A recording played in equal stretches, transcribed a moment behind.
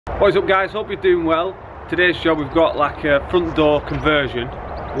What is up guys, hope you're doing well. Today's job we've got like a front door conversion.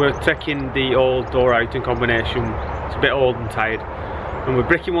 We're taking the old door out in combination, it's a bit old and tired. And we're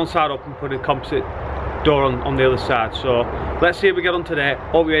bricking one side up and putting a composite door on the other side. So let's see how we get on today.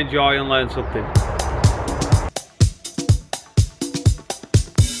 Hope you enjoy and learn something.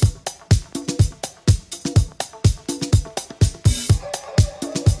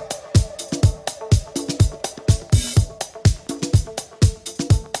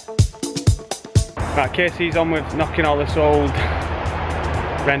 Right, Casey's on with knocking all this old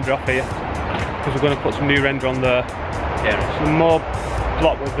render off here because we're going to put some new render on there. Yeah, some more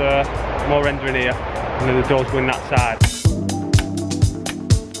block with more render in here, and then the doors going that side.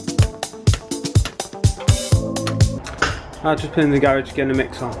 I've just been in the garage getting the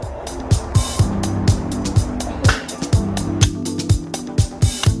mix on.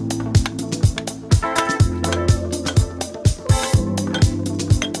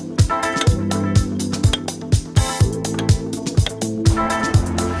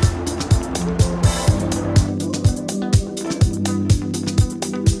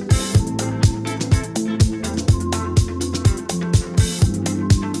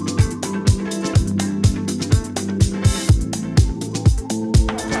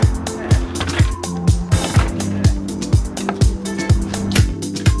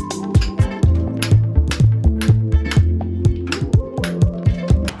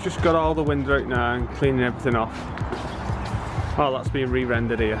 Got all the window out now and cleaning everything off. Oh, that's being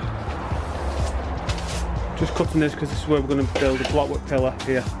re-rendered here. Just cutting this because this is where we're going to build a blockwork pillar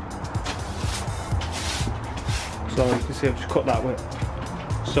here. So you can see I've just cut that with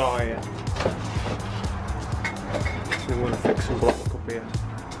saw here. Then we're going to fix some blockwork up here.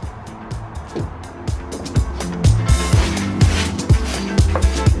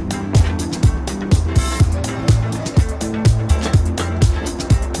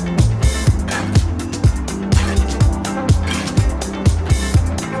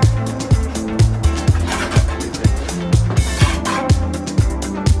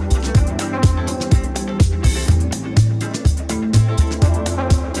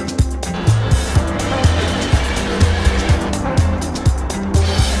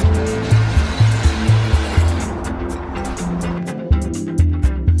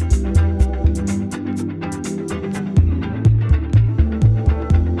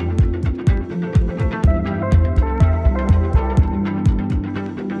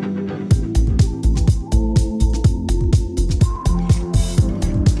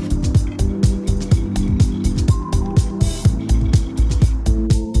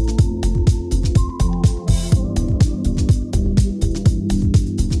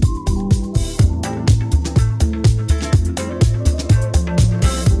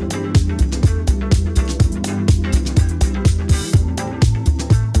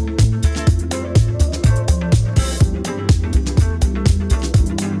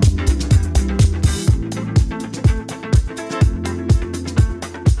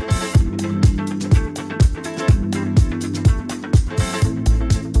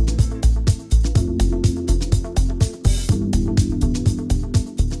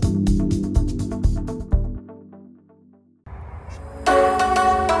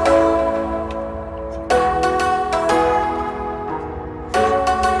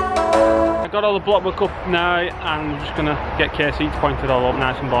 Got all the blockwork up now, and I'm just going to get Casey to point it all up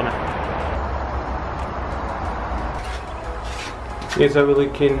nice and bonny. Here's how we're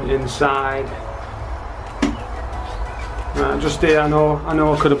looking inside. Just here, I know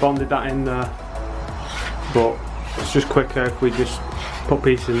I could have bonded that in there, but it's just quicker if we just put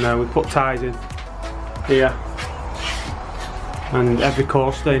pieces in there. We put ties in here, and every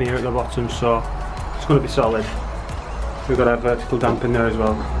core staying here at the bottom, so it's going to be solid. We've got our vertical damp in there as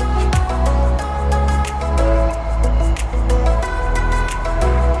well.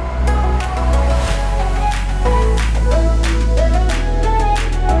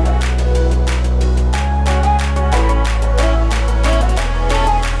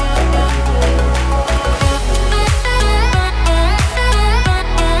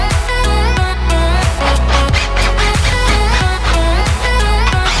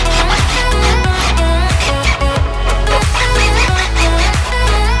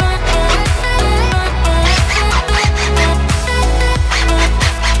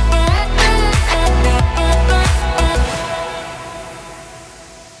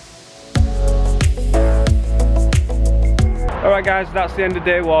 Alright guys, that's the end of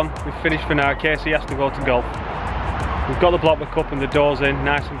day one. We've finished for now. Casey has to go to golf. We've got the blockwork up and the doors in,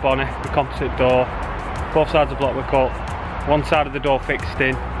 nice and bonny, the composite door. Both sides of the blockwork up, one side of the door fixed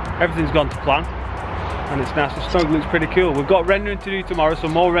in. Everything's gone to plan. and it's nice and snug, looks pretty cool. We've got rendering to do tomorrow, so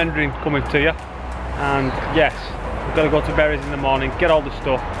more rendering coming to you. And yes, we've got to go to Berries in the morning, get all the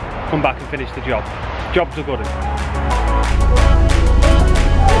stuff, come back and finish the job. Job's a good one.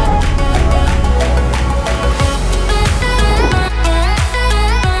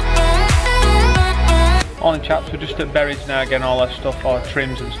 Morning chaps, we're just at Berries now getting all our stuff, our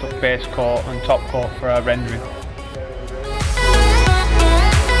trims and stuff, base coat and top coat for our rendering.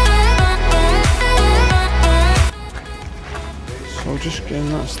 So just getting,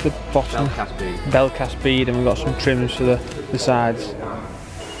 that's the bottom, bell cast bead, and we've got some trims for the sides.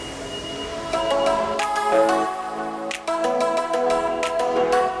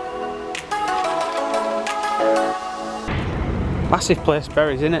 Massive place,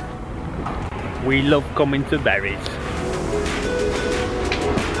 Berries, isn't it? We love coming to Berries.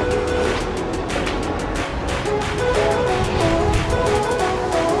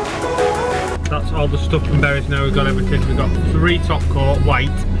 That's all the stuff from Berries now. We've got everything. We've got 3 top coat,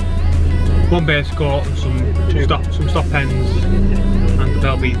 white, 1 base coat, and some stop ends, and the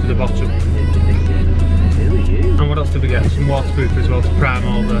bell bead for the bottom. And what else did we get? Some waterproof as well to prime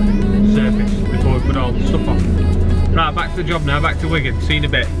all the surface before we put all the stuff on. Right, back to the job now, back to Wigan, see you in a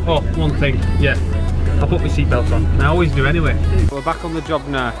bit. Oh, one thing, yeah, I'll put my seatbelt on, and I always do anyway. We're back on the job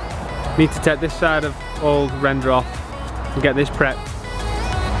now. Need to take this side of old render off and get this prepped.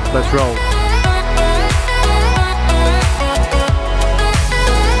 Let's roll.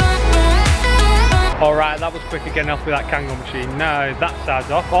 Alright, that was quick again off with that Kango machine. Now that side's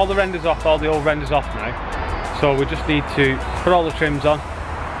off, all the renders off, all the old renders off now. So we just need to put all the trims on,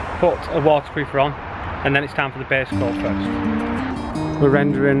 put a waterproofer on, and then it's time for the base coat first. We're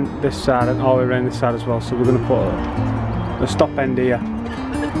rendering this side and we're rendering this side as well, so we're going to put a stop end here.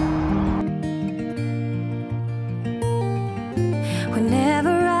 Whenever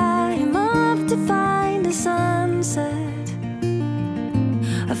I'm off to find a sunset,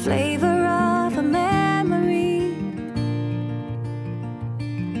 a flavor of a memory,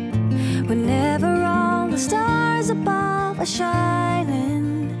 whenever all the stars above are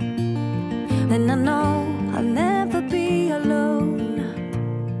shining, then I know I'll never be alone.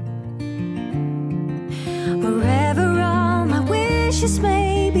 Wherever all my wishes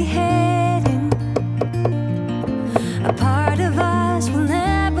may be heading, a part of us will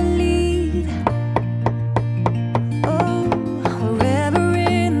never leave. Oh, wherever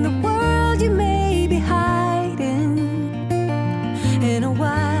in the world you may be hiding, in a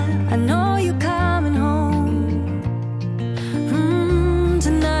while I know you're coming home.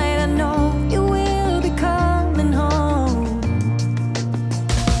 Tonight I know you will be coming home.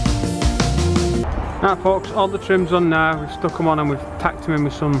 Right folks, all the trims on now, we've stuck them on and we've tacked them in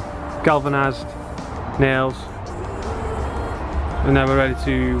with some galvanised nails. And now we're ready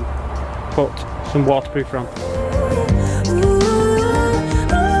to put some waterproof on.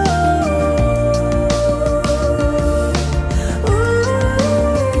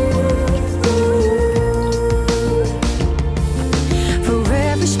 For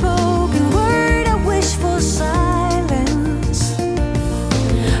every spoken word I wish for silence,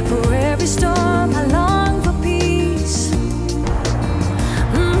 for every storm I long for peace.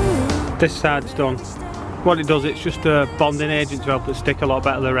 This side's done. What it does, it's just a bonding agent to help it stick a lot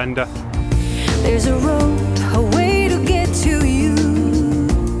better the render. There's a road, a way to get to you,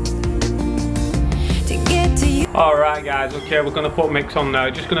 to get to you. Alright guys, okay, we're going to put mix on now.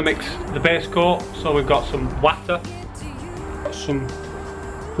 Just going to mix the base coat, so we've got some water, some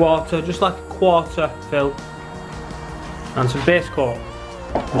water, just like a quarter fill, and some base coat.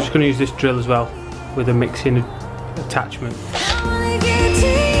 I'm just going to use this drill as well with a mixing attachment. I wanna get to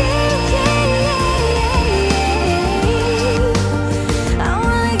you.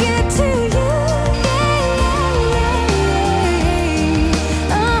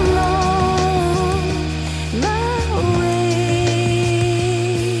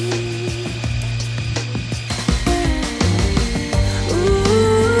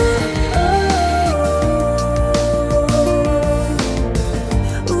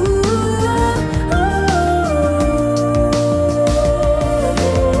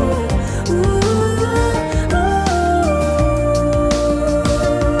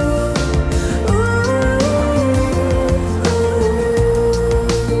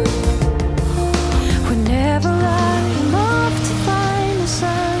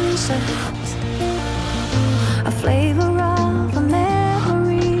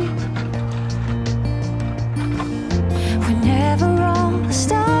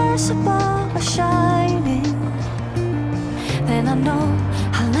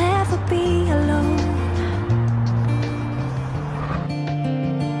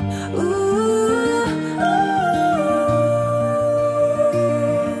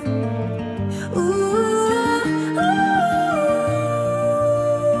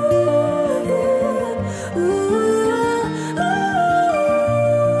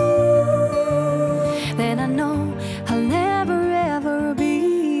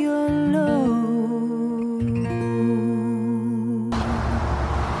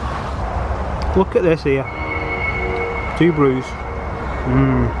 Look at this here. 2 brews.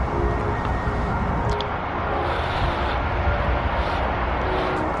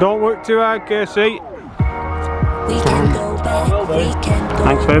 Don't work too hard, Casey. We can go back, we can go.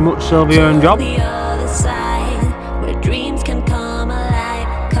 Thanks very much, Sylvia and Job. The other side, where dreams can come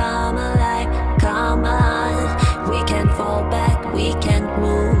alive, come alive, come on. We can fall back, we can't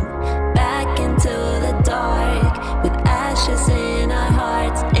move back into the dark with ashes in our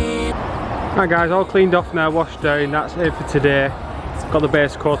hearts. Right guys, all cleaned off now, washed down. That's it for today. Got the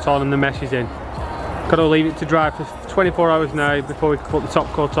base coat on and the mesh is in. Got to leave it to dry for 24 hours now before we can put the top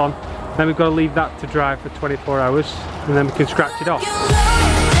coat on. Then we've got to leave that to dry for 24 hours and then we can scratch it off.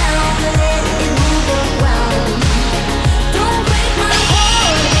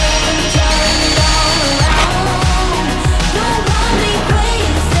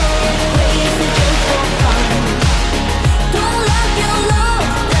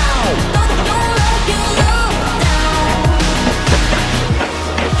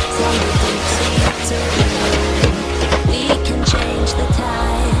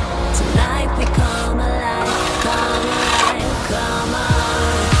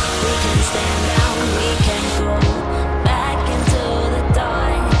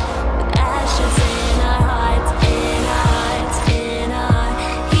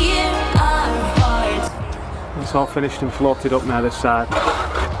 It's all finished and floated up now this side.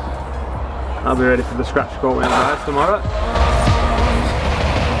 I'll be ready for the scratch coat when I arrive tomorrow.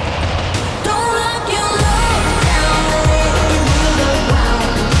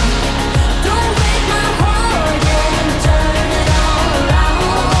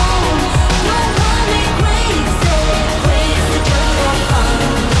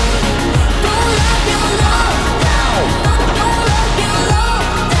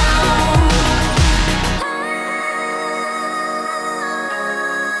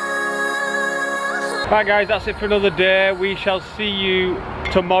 Right guys, that's it for another day. We shall see you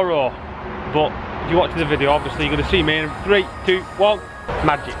tomorrow. But if you're watching the video, obviously you're going to see me in 3, 2, 1,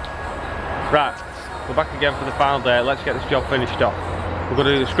 magic. Right, we're back again for the final day. Let's get this job finished off. We're going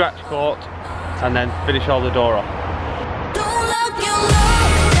to do the scratch coat and then finish all the door off.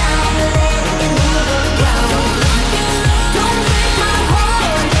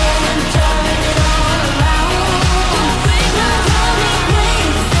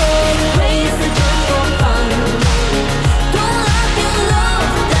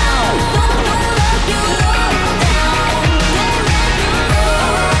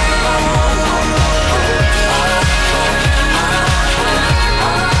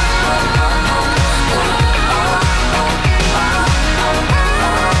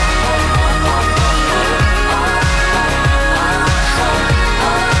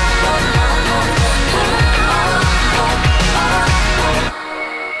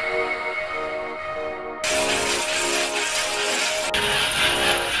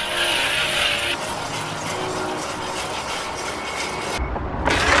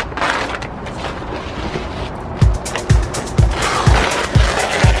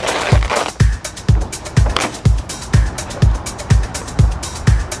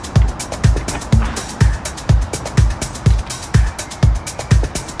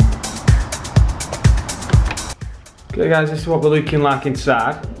 Okay guys, this is what we're looking like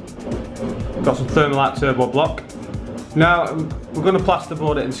inside. We've got some Thermalite turbo block. Now we're going to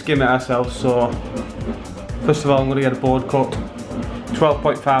plasterboard it and skim it ourselves, so first of all I'm going to get a board cut,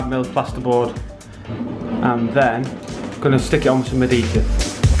 12.5mm plasterboard, and then I'm going to stick it on with some adhesive.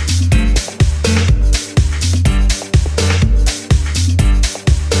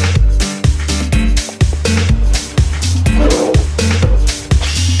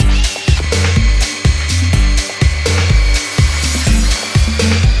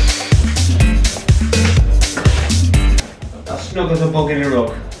 Snug as a bug in a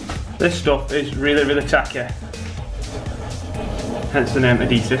rug. This stuff is really, really tacky. Hence the name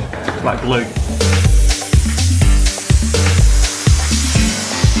adhesive. It's like glue.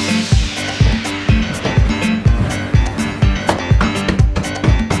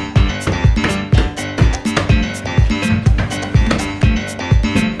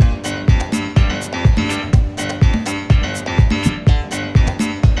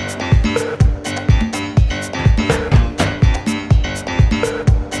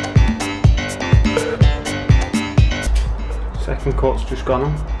 Second coat's just gone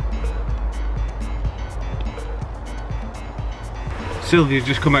on. Sylvia's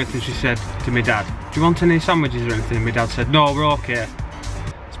just come out and she said to my dad, "Do you want any sandwiches or anything?" And my dad said, "No, we're okay."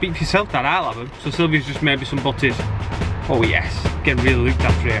 "Speak for yourself, Dad, I'll have them." So Sylvia's just made me some butties. Oh yes, getting really looked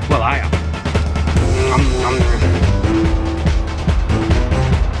after here. Well, I am.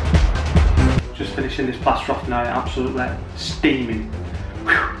 just finishing this plaster off now, absolutely steaming.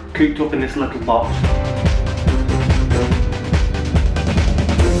 Whew, cooped up in this little box.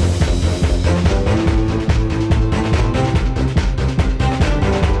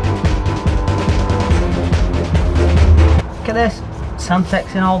 Look at this,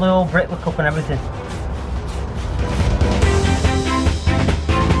 Samtexing all the old brickwork up and everything.